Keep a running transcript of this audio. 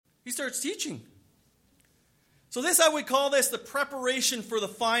He starts teaching. So I would call this the preparation for the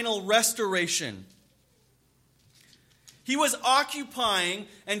final restoration. He was occupying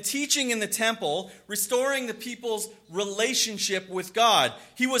and teaching in the temple, restoring the people's relationship with God.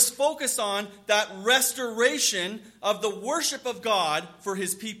 He was focused on that restoration of the worship of God for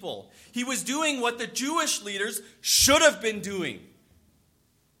his people. He was doing what the Jewish leaders should have been doing.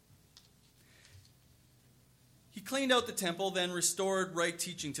 He cleaned out the temple, then restored right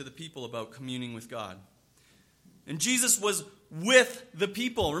teaching to the people about communing with God. And Jesus was with the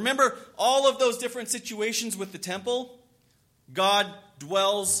people. Remember all of those different situations with the temple? God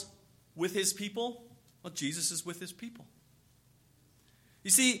dwells with his people. Well, Jesus is with his people. You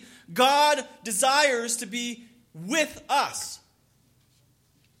see, God desires to be with us.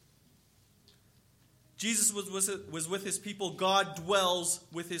 Jesus was with his people. God dwells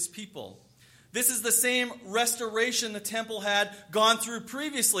with his people. This is the same restoration the temple had gone through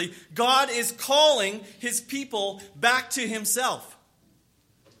previously. God is calling his people back to himself.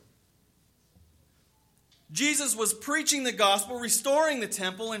 Jesus was preaching the gospel, restoring the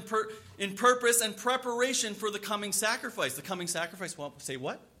temple in purpose and preparation for the coming sacrifice. The coming sacrifice, well, say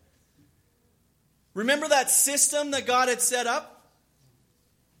what? Remember that system that God had set up?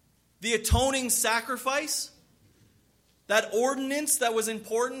 The atoning sacrifice? That ordinance that was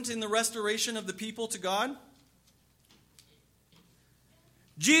important in the restoration of the people to God?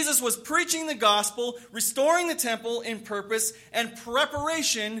 Jesus was preaching the gospel, restoring the temple in purpose and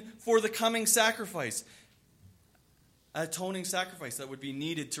preparation for the coming sacrifice. An atoning sacrifice that would be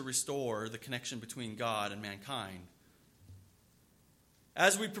needed to restore the connection between God and mankind.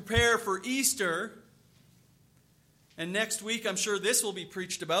 As we prepare for Easter, and next week I'm sure this will be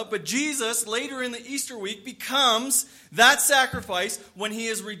preached about, but Jesus later in the Easter week becomes that sacrifice when he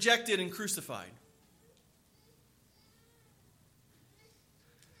is rejected and crucified.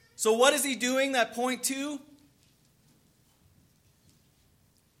 So what is he doing that point to?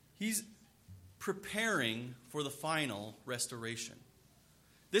 He's preparing for the final restoration.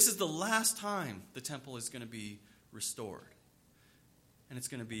 This is the last time the temple is going to be restored. And it's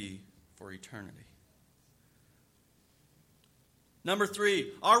going to be for eternity. Number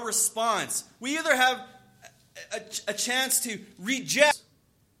 3, our response. We either have a chance to reject.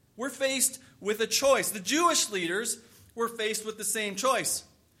 We're faced with a choice. The Jewish leaders were faced with the same choice.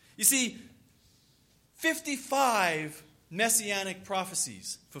 You see, 55 messianic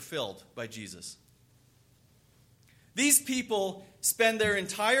prophecies fulfilled by Jesus. These people spend their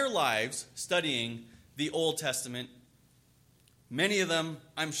entire lives studying the Old Testament. Many of them,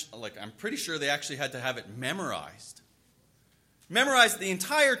 I'm pretty sure they actually had to have it memorized. Memorized the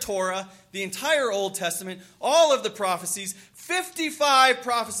entire Torah, the entire Old Testament, all of the prophecies, 55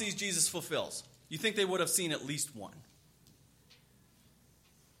 prophecies Jesus fulfills. You think they would have seen at least one.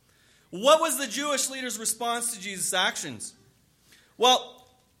 What was the Jewish leaders' response to Jesus' actions? Well,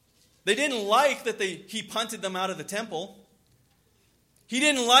 they didn't like that he punted them out of the temple. He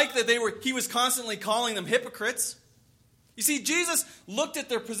didn't like that he was constantly calling them hypocrites. You see, Jesus looked at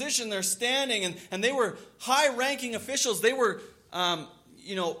their position, their standing, and they were high-ranking officials. They were,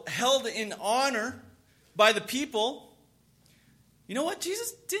 held in honor by the people. You know what?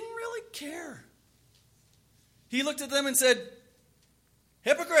 Jesus didn't really care. He looked at them and said,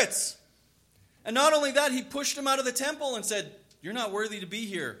 hypocrites. And not only that, he pushed them out of the temple and said, you're not worthy to be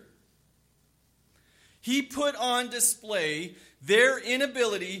here. He put on display their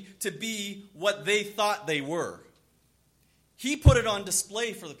inability to be what they thought they were. He put it on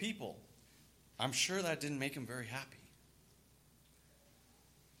display for the people. I'm sure that didn't make him very happy.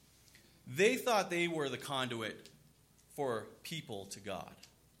 They thought they were the conduit for people to God.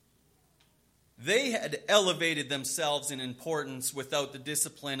 They had elevated themselves in importance without the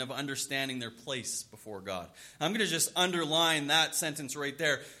discipline of understanding their place before God. I'm going to just underline that sentence right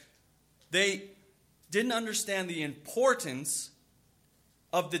there. They didn't understand the importance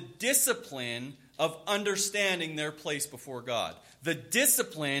of the discipline of understanding their place before God. The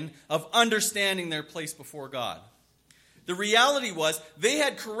discipline of understanding their place before God. The reality was they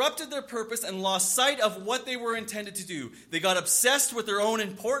had corrupted their purpose and lost sight of what they were intended to do. They got obsessed with their own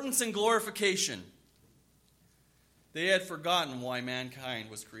importance and glorification. They had forgotten why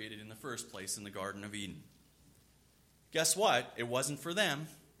mankind was created in the first place in the Garden of Eden. Guess what? It wasn't for them.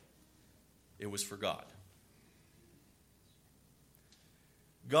 It was for God.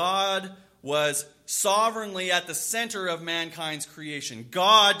 God was sovereignly at the center of mankind's creation.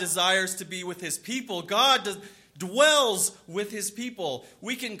 God desires to be with his people. God dwells with his people.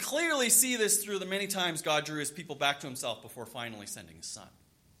 We can clearly see this through the many times God drew his people back to himself before finally sending his son.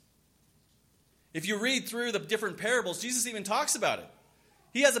 If you read through the different parables, Jesus even talks about it.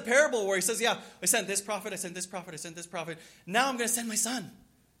 He has a parable where he says, yeah, I sent this prophet, I sent this prophet, I sent this prophet. Now I'm going to send my son.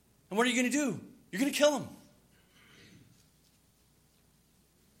 And what are you going to do? You're going to kill him.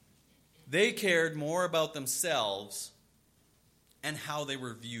 They cared more about themselves and how they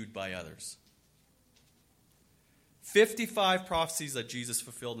were viewed by others. 55 prophecies that Jesus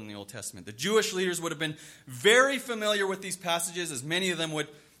fulfilled in the Old Testament. The Jewish leaders would have been very familiar with these passages, as many of them would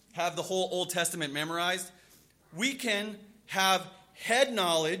have the whole Old Testament memorized. We can have head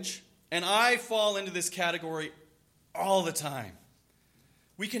knowledge, and I fall into this category all the time.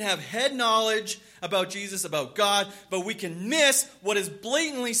 We can have head knowledge about Jesus, about God, but we can miss what is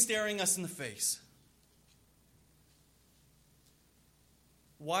blatantly staring us in the face.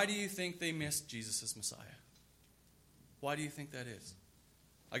 Why do you think they missed Jesus as Messiah? Why do you think that is?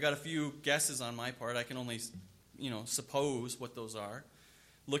 I got a few guesses on my part. I can only, suppose what those are.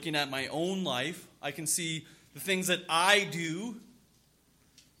 Looking at my own life, I can see the things that I do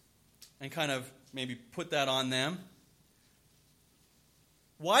and kind of maybe put that on them.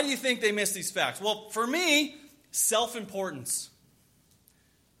 Why do you think they miss these facts? Well, for me, self-importance.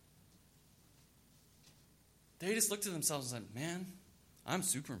 They just looked at themselves and said, man, I'm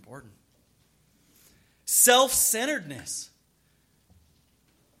super important. Self-centeredness.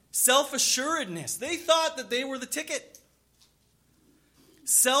 Self-assuredness. They thought that they were the ticket.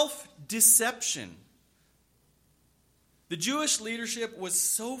 Self-deception. The Jewish leadership was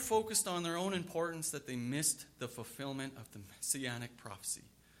so focused on their own importance that they missed the fulfillment of the messianic prophecy.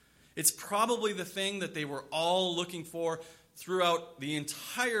 It's probably the thing that they were all looking for throughout the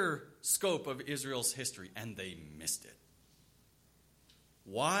entire scope of Israel's history, and they missed it.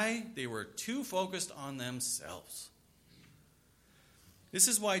 Why? They were too focused on themselves. This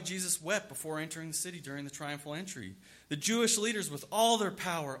is why Jesus wept before entering the city during the triumphal entry. The Jewish leaders, with all their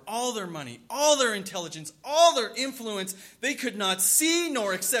power, all their money, all their intelligence, all their influence, they could not see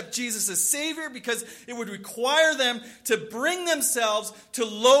nor accept Jesus as Savior because it would require them to bring themselves to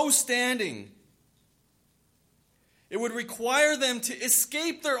low standing. It would require them to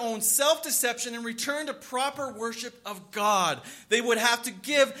escape their own self-deception and return to proper worship of God. They would have to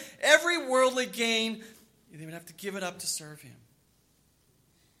give every worldly gain, they would have to give it up to serve Him.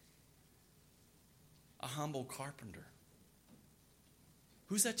 A humble carpenter.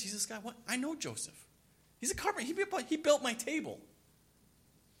 Who's that Jesus guy? What? I know Joseph. He's a carpenter. He built my table.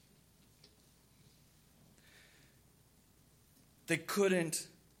 They couldn't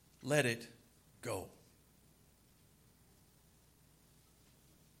let it go.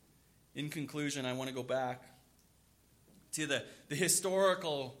 In conclusion, I want to go back to the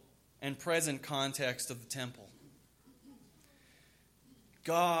historical and present context of the temple.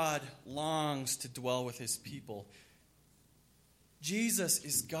 God longs to dwell with His people. Jesus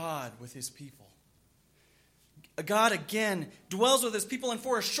is God with His people. God, again, dwells with His people, and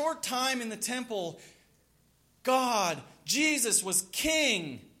for a short time in the temple, Jesus was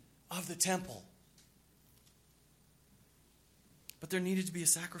king of the temple. But there needed to be a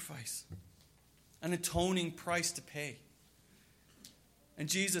sacrifice, an atoning price to pay. And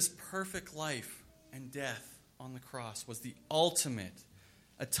Jesus' perfect life and death on the cross was the ultimate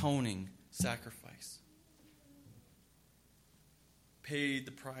atoning sacrifice. Paid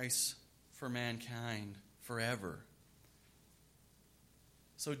the price for mankind forever.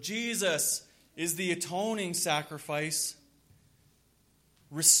 So Jesus is the atoning sacrifice,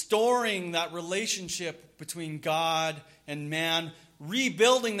 restoring that relationship between God and man,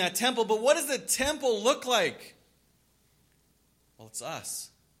 rebuilding that temple. But what does the temple look like? Well, it's us.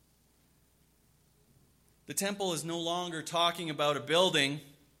 The temple is no longer talking about a building.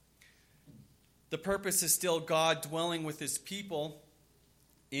 The purpose is still God dwelling with His people.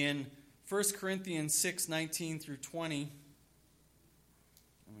 In 1 Corinthians 6:19 through 20,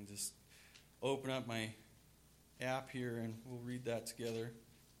 let me just open up my app here and we'll read that together.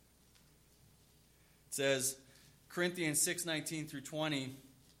 It says, Corinthians 6:19 through 20,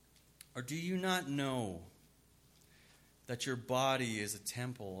 or do you not know that your body is a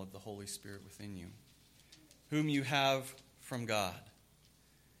temple of the Holy Spirit within you, whom you have from God?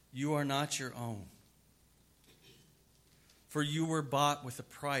 You are not your own, for you were bought with a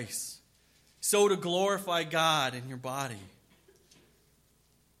price. So to glorify God in your body.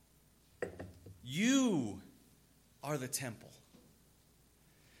 You are the temple.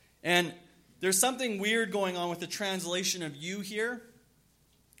 And there's something weird going on with the translation of you here.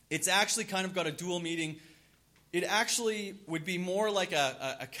 It's actually kind of got a dual meaning. It actually would be more like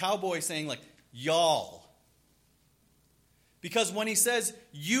a cowboy saying like, y'all. Because when he says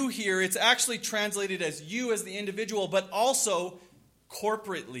you here, it's actually translated as you as the individual, but also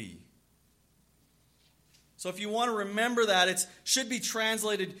corporately. So if you want to remember that, it should be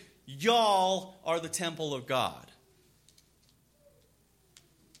translated, y'all are the temple of God.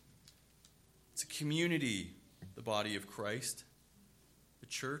 It's a community, the body of Christ. The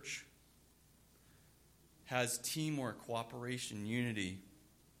church has teamwork, cooperation, unity.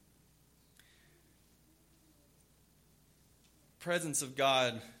 Presence of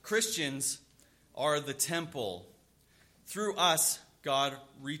God. Christians are the temple. Through us, God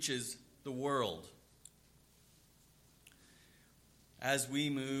reaches the world. As we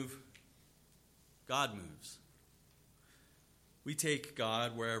move, God moves. We take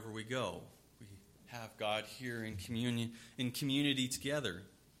God wherever we go. We have God here in communion, in community together.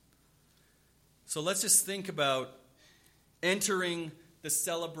 So let's just think about entering the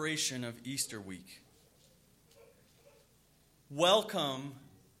celebration of Easter week. Welcome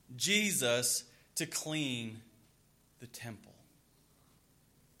Jesus to clean the temple.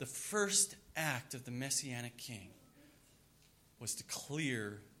 The first act of the Messianic King was to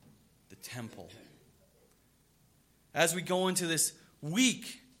clear the temple. As we go into this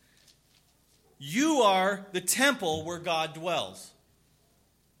week, you are the temple where God dwells.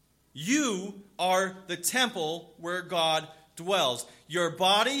 You are the temple where God dwells. Your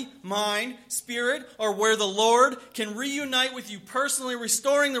body, mind, spirit are where the Lord can reunite with you personally,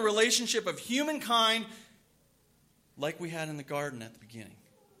 restoring the relationship of humankind like we had in the garden at the beginning.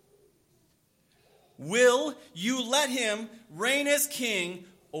 Will you let him reign as king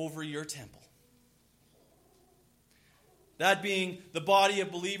over your temple? That being the body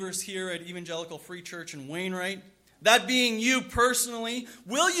of believers here at Evangelical Free Church in Wainwright. That being you personally.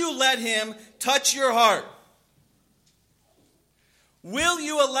 Will you let him touch your heart? Will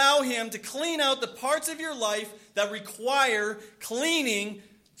you allow him to clean out the parts of your life that require cleaning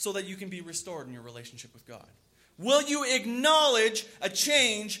so that you can be restored in your relationship with God? Will you acknowledge a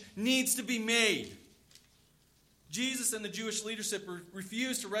change needs to be made? Jesus and the Jewish leadership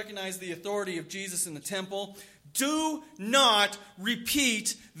refused to recognize the authority of Jesus in the temple. Do not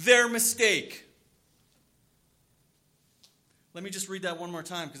repeat their mistake. Let me just read that one more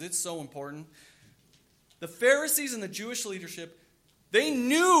time because it's so important. The Pharisees and the Jewish leadership, they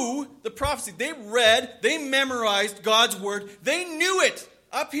knew the prophecy. They read, they memorized God's word. They knew it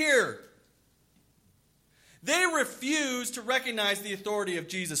up here. They refused to recognize the authority of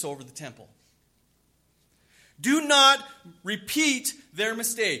Jesus over the temple. Do not repeat their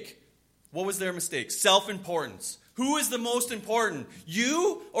mistake. What was their mistake? Self-importance. Who is the most important?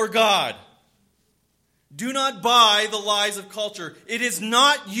 You or God? Do not buy the lies of culture. It is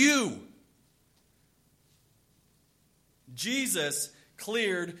not you. Jesus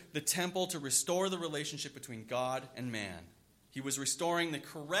cleared the temple to restore the relationship between God and man. He was restoring the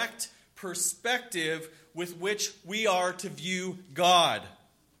correct perspective with which we are to view God.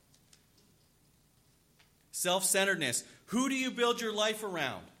 Self-centeredness. Who do you build your life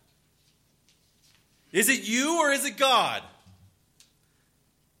around? Is it you or is it God?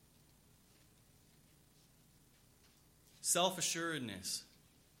 Self-assuredness.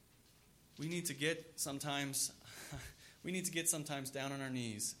 We need to get sometimes down on our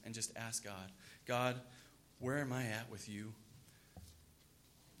knees and just ask God, God, where am I at with you?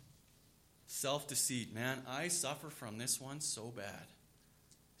 Self-deceit. Man, I suffer from this one so bad.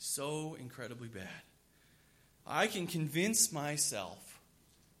 So incredibly bad. I can convince myself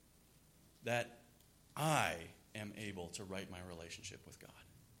that I am able to right my relationship with God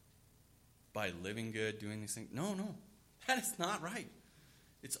by living good, doing these things. No, that is not right.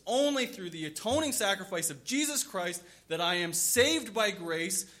 It's only through the atoning sacrifice of Jesus Christ that I am saved by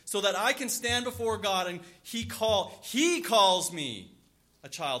grace so that I can stand before God and He calls me a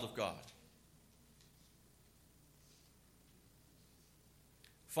child of God.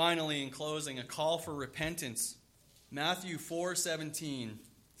 Finally, in closing, a call for repentance. Matthew 4:17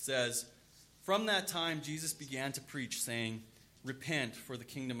 says, "From that time Jesus began to preach, saying, 'Repent, for the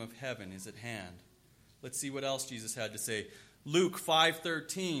kingdom of heaven is at hand.'" Let's see what else Jesus had to say. Luke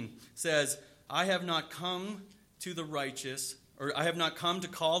 5:13 says, I have not come to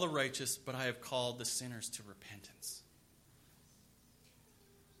call the righteous, but I have called the sinners to repentance.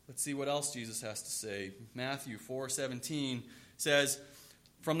 Let's see what else Jesus has to say. Matthew 4:17 says,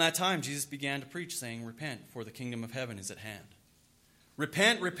 "From that time Jesus began to preach, saying, 'Repent, for the kingdom of heaven is at hand.'"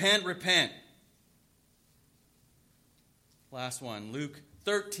 Repent, repent, repent. Last one, Luke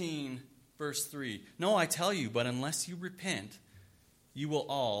 13, verse 3. "No, I tell you, but unless you repent, you will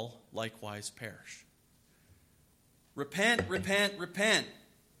all likewise perish." Repent, repent, repent.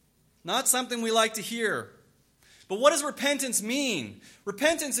 Not something we like to hear. But what does repentance mean?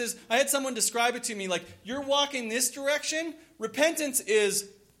 Repentance is, I had someone describe it to me like, you're walking this direction. Repentance is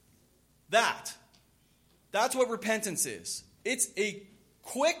that. That's what repentance is. It's a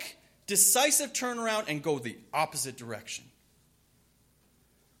quick, decisive turnaround and go the opposite direction.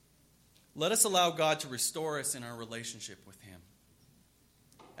 Let us allow God to restore us in our relationship with Him.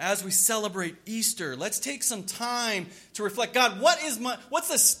 As we celebrate Easter, let's take some time to reflect, God, what's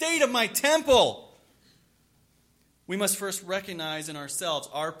the state of my temple? We must first recognize in ourselves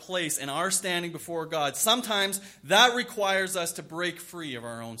our place and our standing before God. Sometimes that requires us to break free of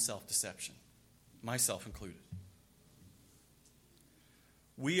our own self-deception, myself included.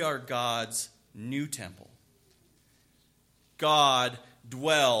 We are God's new temple. God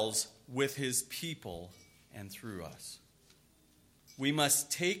dwells with His people and through us. We must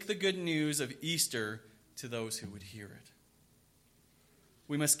take the good news of Easter to those who would hear it.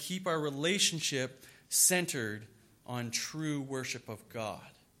 We must keep our relationship centered on true worship of God.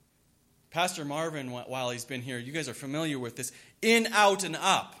 Pastor Marvin, while he's been here, you guys are familiar with this. In, out, and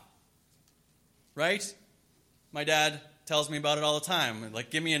up. Right? My dad tells me about it all the time. Like,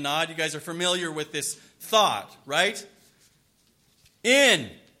 give me a nod. You guys are familiar with this thought, right? In.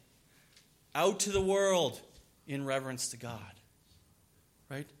 Out to the world in reverence to God.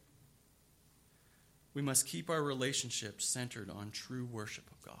 Right? We must keep our relationship centered on true worship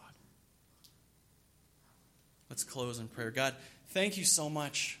of God. Let's close in prayer. God, thank you so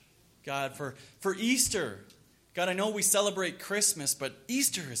much, God, for Easter. God, I know we celebrate Christmas, but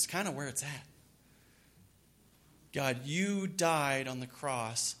Easter is kind of where it's at. God, you died on the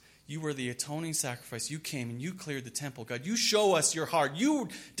cross. You were the atoning sacrifice. You came and you cleared the temple. God, you show us your heart. You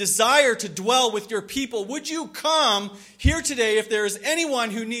desire to dwell with your people. Would you come here today if there is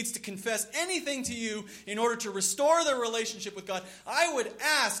anyone who needs to confess anything to you in order to restore their relationship with God? I would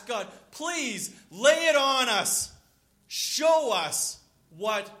ask, God, please lay it on us. Show us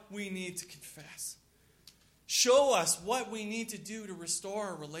what we need to confess. Show us what we need to do to restore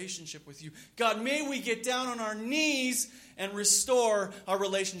our relationship with you. God, may we get down on our knees and restore our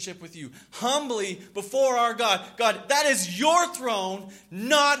relationship with you. Humbly before our God. God, that is your throne,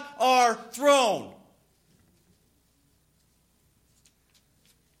 not our throne.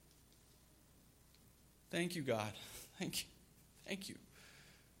 Thank you, God. Thank you. Thank you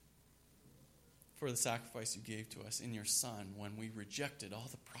for the sacrifice you gave to us in your Son when we rejected all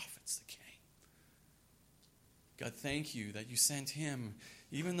the prophets that came. God, thank you that you sent him,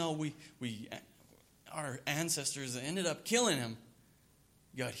 even though our ancestors ended up killing him.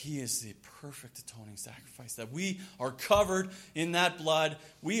 God, he is the perfect atoning sacrifice, that we are covered in that blood.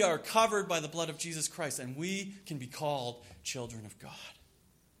 We are covered by the blood of Jesus Christ, and we can be called children of God.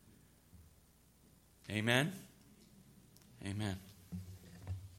 Amen. Amen.